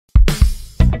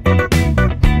Hi,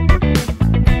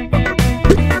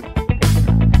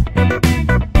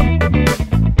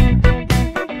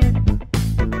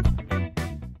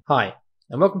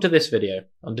 and welcome to this video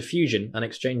on diffusion and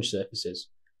exchange surfaces,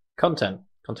 content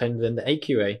contained within the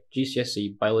AQA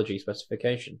GCSE Biology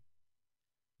specification.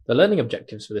 The learning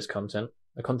objectives for this content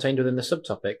are contained within the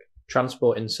subtopic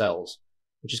Transport in Cells,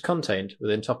 which is contained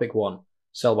within Topic 1,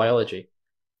 Cell Biology,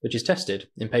 which is tested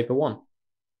in Paper 1.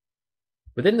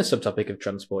 Within the subtopic of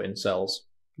Transport in Cells,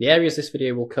 the areas this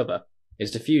video will cover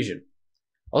is diffusion.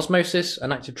 Osmosis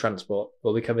and active transport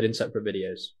will be covered in separate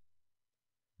videos.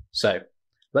 So,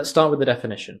 let's start with the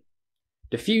definition.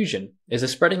 Diffusion is the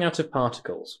spreading out of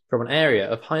particles from an area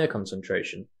of higher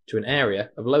concentration to an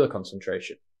area of lower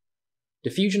concentration.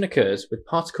 Diffusion occurs with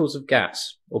particles of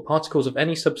gas or particles of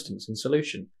any substance in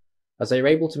solution, as they are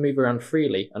able to move around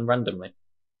freely and randomly.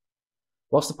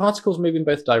 Whilst the particles move in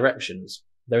both directions,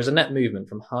 there is a net movement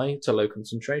from high to low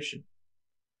concentration.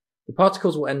 The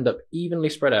particles will end up evenly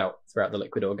spread out throughout the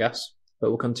liquid or gas, but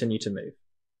will continue to move.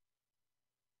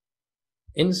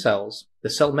 In cells, the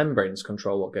cell membranes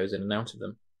control what goes in and out of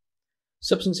them.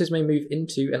 Substances may move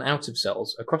into and out of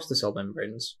cells across the cell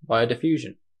membranes via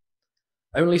diffusion.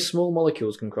 Only small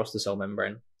molecules can cross the cell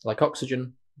membrane, like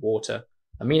oxygen, water,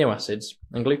 amino acids,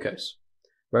 and glucose,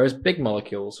 whereas big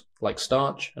molecules, like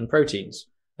starch and proteins,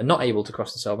 are not able to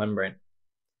cross the cell membrane.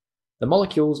 The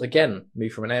molecules again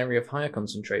move from an area of higher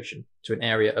concentration to an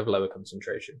area of lower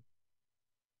concentration.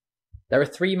 There are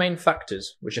three main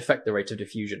factors which affect the rate of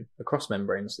diffusion across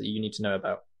membranes that you need to know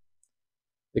about.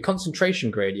 The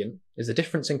concentration gradient is the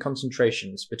difference in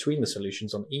concentrations between the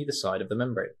solutions on either side of the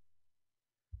membrane.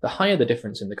 The higher the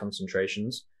difference in the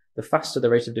concentrations, the faster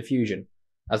the rate of diffusion,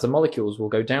 as the molecules will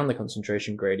go down the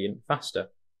concentration gradient faster.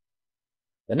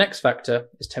 The next factor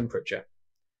is temperature.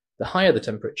 The higher the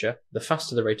temperature, the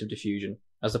faster the rate of diffusion,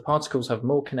 as the particles have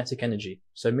more kinetic energy,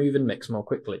 so move and mix more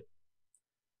quickly.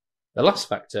 The last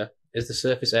factor is the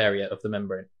surface area of the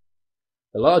membrane.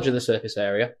 The larger the surface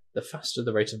area, the faster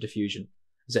the rate of diffusion,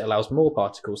 as it allows more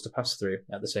particles to pass through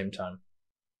at the same time.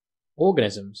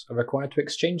 Organisms are required to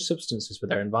exchange substances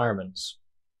with their environments.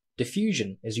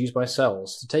 Diffusion is used by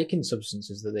cells to take in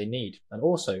substances that they need and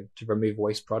also to remove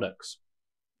waste products.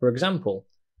 For example,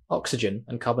 oxygen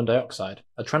and carbon dioxide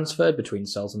are transferred between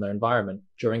cells and their environment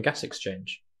during gas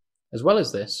exchange. As well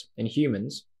as this, in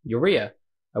humans, urea,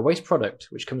 a waste product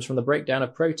which comes from the breakdown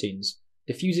of proteins,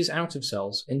 diffuses out of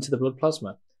cells into the blood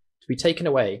plasma to be taken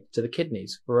away to the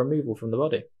kidneys for removal from the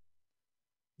body.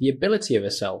 The ability of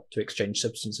a cell to exchange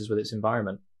substances with its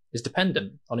environment is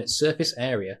dependent on its surface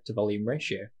area to volume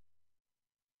ratio.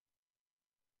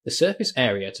 The surface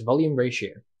area to volume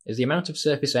ratio is the amount of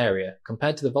surface area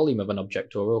compared to the volume of an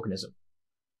object or organism.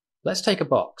 Let's take a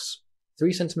box,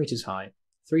 3 cm high,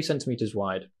 3 cm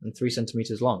wide, and 3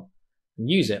 cm long, and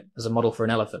use it as a model for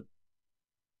an elephant.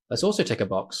 Let's also take a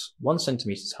box 1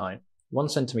 cm high, 1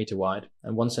 cm wide,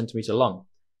 and 1 cm long,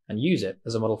 and use it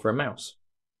as a model for a mouse.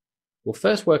 We'll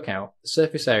first work out the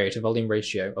surface area to volume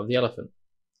ratio of the elephant.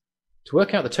 To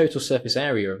work out the total surface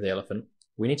area of the elephant,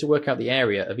 we need to work out the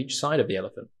area of each side of the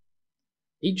elephant.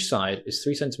 Each side is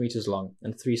 3 cm long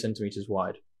and 3 cm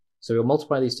wide, so we'll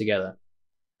multiply these together.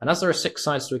 And as there are 6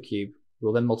 sides to a cube,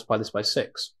 we'll then multiply this by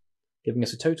 6, giving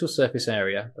us a total surface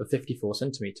area of 54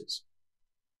 centimeters.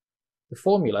 The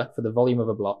formula for the volume of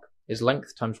a block is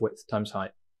length times width times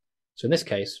height. So in this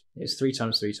case, it's 3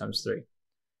 times 3 times 3,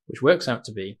 which works out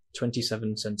to be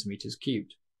 27 centimeters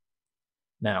cubed.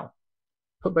 Now,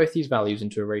 put both these values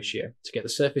into a ratio to get the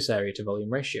surface area to volume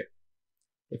ratio.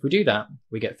 If we do that,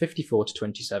 we get 54 to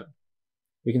 27.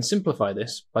 We can simplify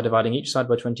this by dividing each side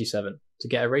by 27 to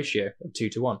get a ratio of 2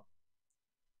 to 1.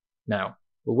 Now,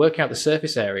 we'll work out the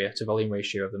surface area to volume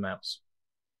ratio of the mouse.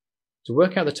 To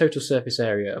work out the total surface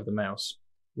area of the mouse,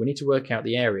 we need to work out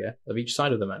the area of each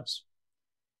side of the mouse.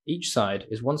 Each side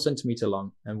is 1 centimeter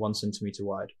long and 1 centimeter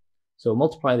wide, so we'll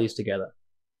multiply these together.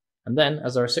 And then,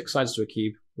 as there are 6 sides to a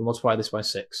cube, we'll multiply this by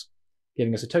 6,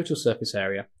 giving us a total surface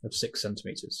area of 6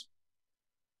 centimeters.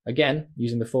 Again,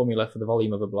 using the formula for the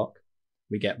volume of a block,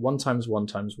 we get 1 times 1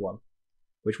 times 1,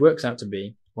 which works out to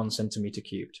be 1 centimeter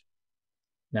cubed.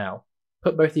 Now,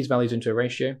 put both these values into a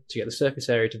ratio to get the surface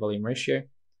area to volume ratio,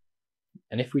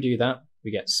 and if we do that, we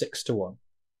get 6 to 1.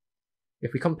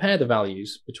 If we compare the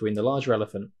values between the larger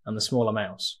elephant and the smaller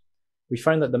mouse, we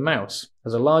find that the mouse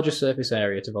has a larger surface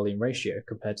area to volume ratio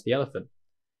compared to the elephant,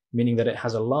 meaning that it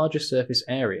has a larger surface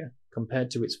area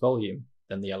compared to its volume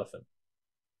than the elephant.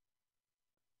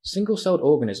 Single-celled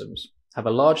organisms have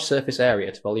a large surface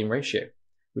area to volume ratio,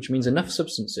 which means enough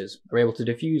substances are able to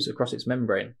diffuse across its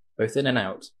membrane, both in and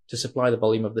out, to supply the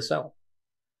volume of the cell.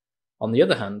 On the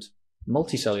other hand,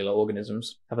 Multicellular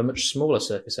organisms have a much smaller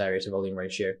surface area to volume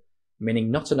ratio,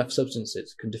 meaning not enough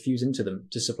substances can diffuse into them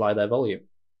to supply their volume.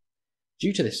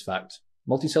 Due to this fact,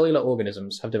 multicellular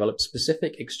organisms have developed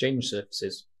specific exchange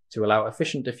surfaces to allow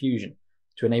efficient diffusion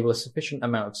to enable a sufficient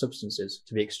amount of substances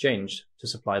to be exchanged to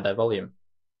supply their volume.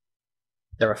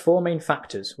 There are four main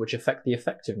factors which affect the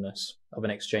effectiveness of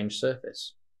an exchange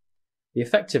surface. The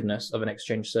effectiveness of an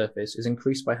exchange surface is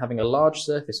increased by having a large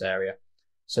surface area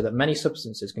so that many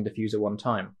substances can diffuse at one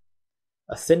time,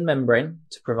 a thin membrane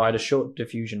to provide a short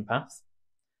diffusion path,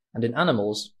 and in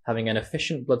animals, having an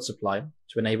efficient blood supply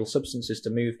to enable substances to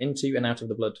move into and out of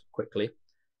the blood quickly,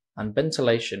 and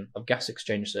ventilation of gas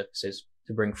exchange surfaces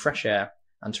to bring fresh air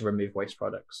and to remove waste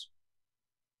products.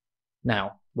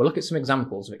 Now, we'll look at some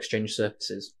examples of exchange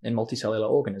surfaces in multicellular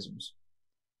organisms.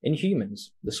 In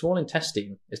humans, the small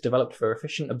intestine is developed for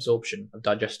efficient absorption of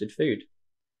digested food.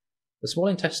 The small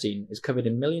intestine is covered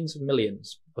in millions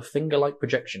of finger-like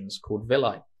projections called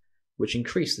villi, which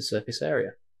increase the surface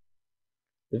area.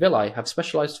 The villi have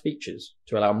specialized features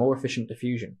to allow more efficient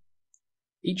diffusion.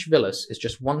 Each villus is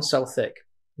just one cell thick,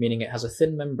 meaning it has a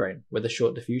thin membrane with a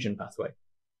short diffusion pathway.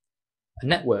 A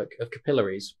network of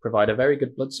capillaries provide a very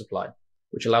good blood supply,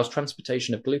 which allows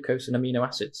transportation of glucose and amino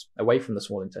acids away from the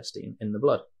small intestine in the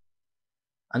blood.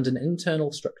 And an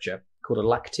internal structure called a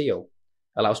lacteal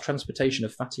allows transportation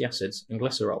of fatty acids and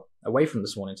glycerol away from the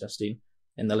small intestine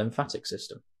in the lymphatic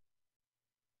system.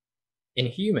 In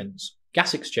humans,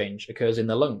 gas exchange occurs in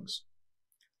the lungs.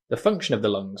 The function of the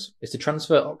lungs is to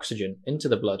transfer oxygen into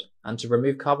the blood and to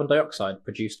remove carbon dioxide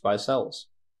produced by cells.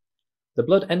 The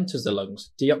blood enters the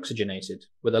lungs deoxygenated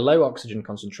with a low oxygen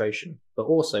concentration, but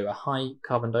also a high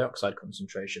carbon dioxide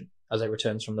concentration as it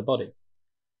returns from the body.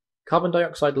 Carbon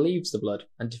dioxide leaves the blood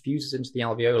and diffuses into the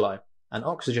alveoli, and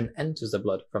oxygen enters the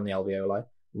blood from the alveoli,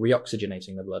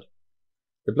 reoxygenating the blood.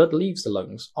 The blood leaves the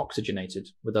lungs oxygenated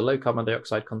with a low carbon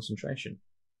dioxide concentration.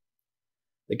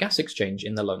 The gas exchange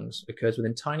in the lungs occurs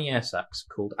within tiny air sacs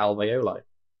called alveoli.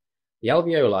 The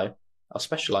alveoli are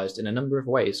specialized in a number of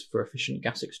ways for efficient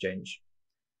gas exchange.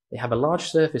 They have a large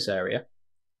surface area,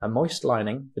 a moist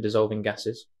lining for dissolving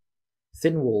gases,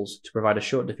 thin walls to provide a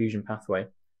short diffusion pathway,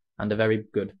 and a very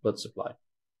good blood supply.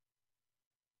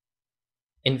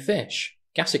 In fish,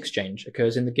 gas exchange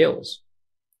occurs in the gills.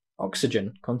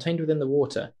 Oxygen contained within the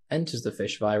water enters the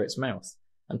fish via its mouth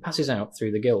and passes out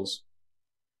through the gills.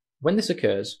 When this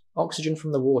occurs, oxygen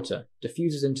from the water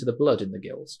diffuses into the blood in the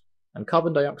gills, and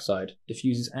carbon dioxide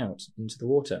diffuses out into the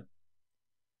water.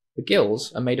 The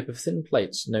gills are made up of thin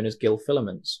plates known as gill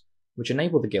filaments, which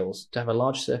enable the gills to have a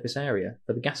large surface area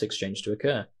for the gas exchange to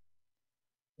occur.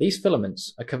 These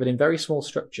filaments are covered in very small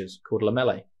structures called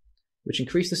lamellae, which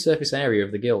increase the surface area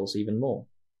of the gills even more.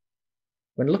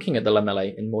 When looking at the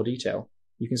lamellae in more detail,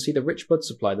 you can see the rich blood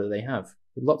supply that they have,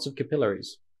 with lots of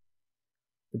capillaries.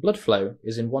 The blood flow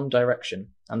is in one direction,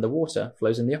 and the water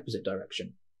flows in the opposite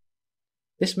direction.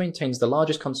 This maintains the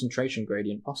largest concentration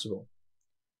gradient possible.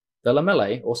 The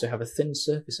lamellae also have a thin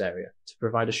surface area to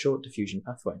provide a short diffusion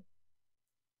pathway.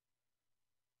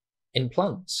 In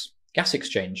plants, gas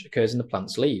exchange occurs in the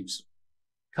plant's leaves.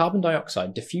 Carbon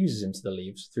dioxide diffuses into the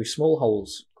leaves through small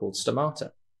holes called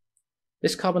stomata.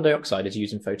 This carbon dioxide is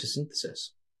used in photosynthesis.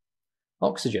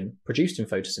 Oxygen, produced in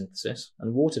photosynthesis,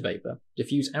 and water vapour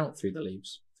diffuse out through the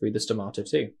leaves, through the stomata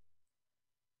too.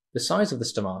 The size of the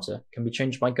stomata can be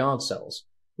changed by guard cells,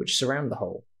 which surround the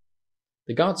hole.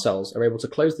 The guard cells are able to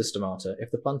close the stomata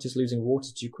if the plant is losing water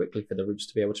too quickly for the roots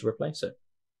to be able to replace it.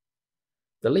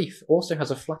 The leaf also has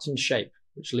a flattened shape,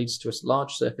 which leads to a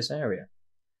large surface area.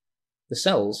 The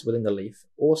cells within the leaf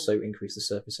also increase the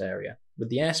surface area, with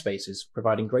the air spaces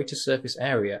providing greater surface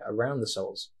area around the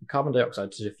cells for carbon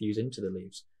dioxide to diffuse into the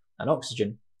leaves, and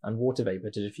oxygen and water vapour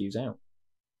to diffuse out.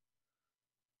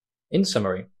 In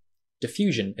summary,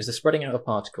 diffusion is the spreading out of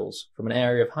particles from an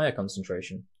area of higher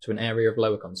concentration to an area of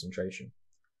lower concentration.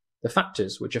 The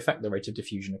factors which affect the rate of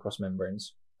diffusion across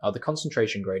membranes are the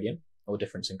concentration gradient, or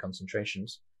difference in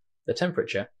concentrations, the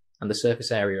temperature, and the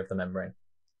surface area of the membrane.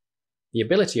 The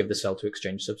ability of the cell to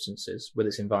exchange substances with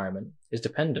its environment is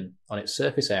dependent on its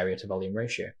surface area to volume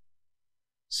ratio.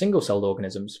 Single-celled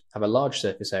organisms have a large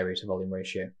surface area to volume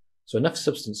ratio, so enough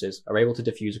substances are able to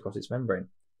diffuse across its membrane,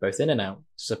 both in and out,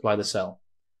 to supply the cell,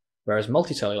 whereas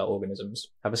multicellular organisms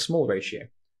have a small ratio,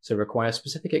 so require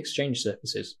specific exchange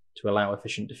surfaces to allow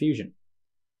efficient diffusion.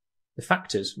 The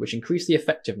factors which increase the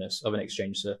effectiveness of an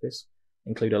exchange surface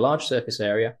include a large surface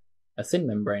area, a thin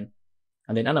membrane,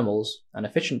 and in animals, an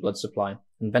efficient blood supply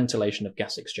and ventilation of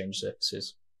gas exchange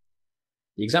surfaces.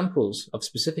 The examples of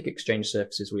specific exchange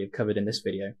surfaces we have covered in this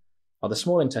video are the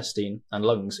small intestine and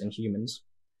lungs in humans,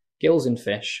 gills in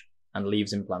fish, and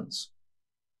leaves in plants.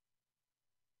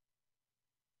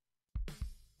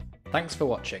 Thanks for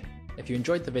watching. If you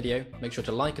enjoyed the video, make sure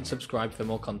to like and subscribe for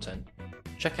more content.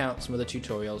 Check out some other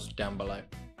tutorials down below.